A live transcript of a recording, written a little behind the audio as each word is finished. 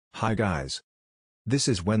Hi guys. This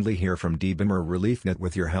is Wendley here from Dbimmer Reliefnett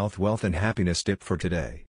with your health, wealth and happiness tip for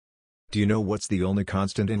today. Do you know what's the only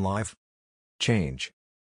constant in life? Change.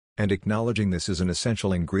 And acknowledging this is an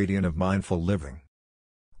essential ingredient of mindful living.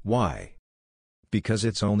 Why? Because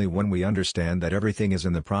it's only when we understand that everything is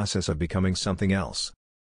in the process of becoming something else,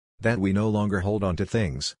 that we no longer hold on to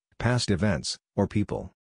things, past events, or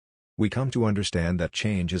people. We come to understand that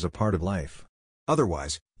change is a part of life.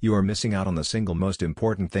 Otherwise, you are missing out on the single most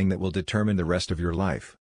important thing that will determine the rest of your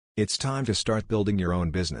life. It's time to start building your own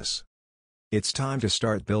business. It's time to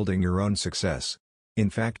start building your own success. In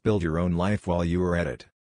fact, build your own life while you are at it.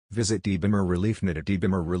 Visit Dbimmer Reliefnett at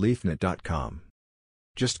dbimmerreliefnett.com.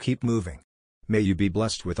 Just keep moving. May you be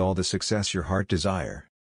blessed with all the success your heart desire.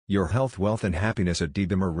 Your health, wealth and happiness at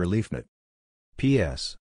Dbimmer Reliefnett.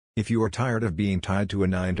 P.S. If you are tired of being tied to a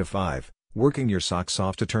 9-to-5, working your socks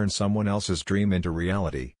off to turn someone else's dream into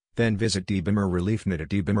reality, then visit Dbimmer Reliefnett at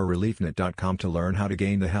dbimmerreliefnett.com to learn how to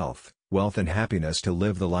gain the health, wealth and happiness to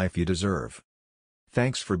live the life you deserve.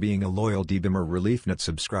 Thanks for being a loyal Dbimmer Reliefnett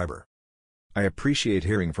subscriber. I appreciate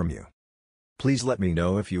hearing from you. Please let me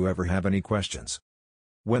know if you ever have any questions.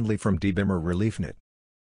 Wendley from Dbimmer Reliefnett.